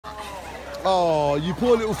Oh, you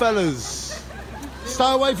poor little fellas.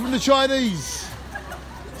 Stay away from the Chinese.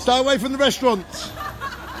 Stay away from the restaurant.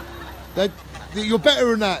 You're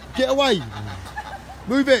better than that. Get away.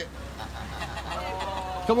 Move it.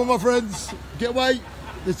 Come on, my friends. Get away.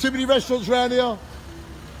 There's too many restaurants around here.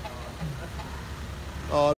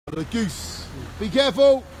 Oh, the goose. Be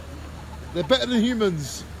careful. They're better than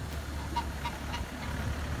humans.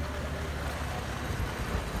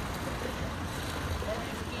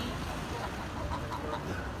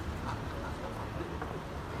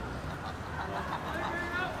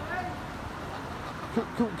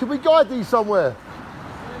 Can we guide these somewhere?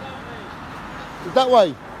 That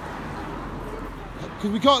way.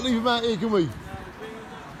 Because we can't leave them out here, can we?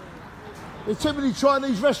 There's too many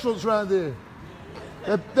Chinese restaurants around here.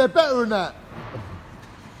 They're better than that.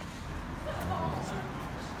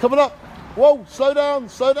 Coming up. Whoa, slow down,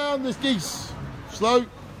 there's geese. Slow.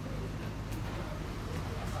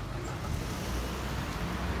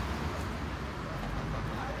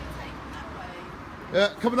 Yeah,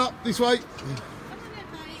 coming up this way.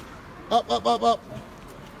 Up.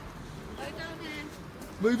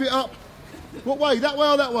 Move it up. What way? That way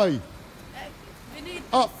or that way? We need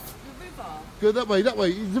up. The river. Go that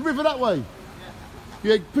way. Is the river that way?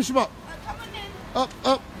 Yeah, push them up. Come on in. Up.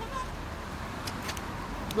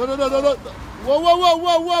 No.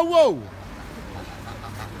 Whoa.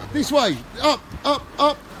 This way. Up.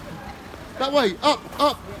 That way.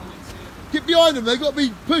 Up. Get behind them. They've got to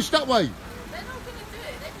be pushed that way. They're not going to do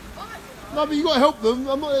it. They can fight. No, but you've got to help them.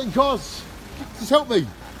 I'm not in cars. Just help me.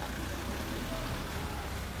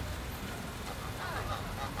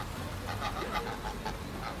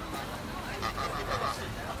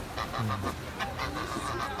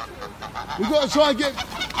 We've got to try and get...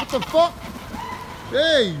 What the fuck?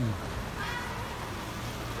 Hey!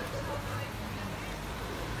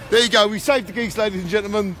 There you go, we saved the geese, ladies and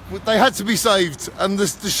gentlemen. They had to be saved. And the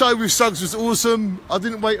show with Suggs was awesome. I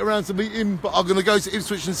didn't wait around to meet him, but I'm going to go to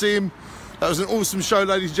Ipswich and see him. That was an awesome show,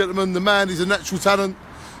 ladies and gentlemen. The man is a natural talent.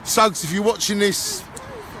 Suggs, if you're watching this,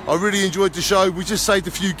 I really enjoyed the show. We just saved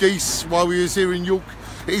a few geese while we was here in York.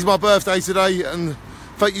 It is my birthday today, and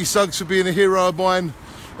thank you, Suggs, for being a hero of mine.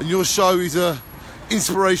 And your show is an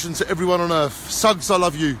inspiration to everyone on earth. Suggs, I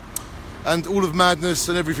love you. And all of Madness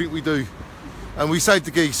and everything we do. And we saved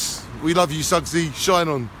the geese. We love you, Suggsy. Shine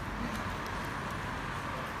on.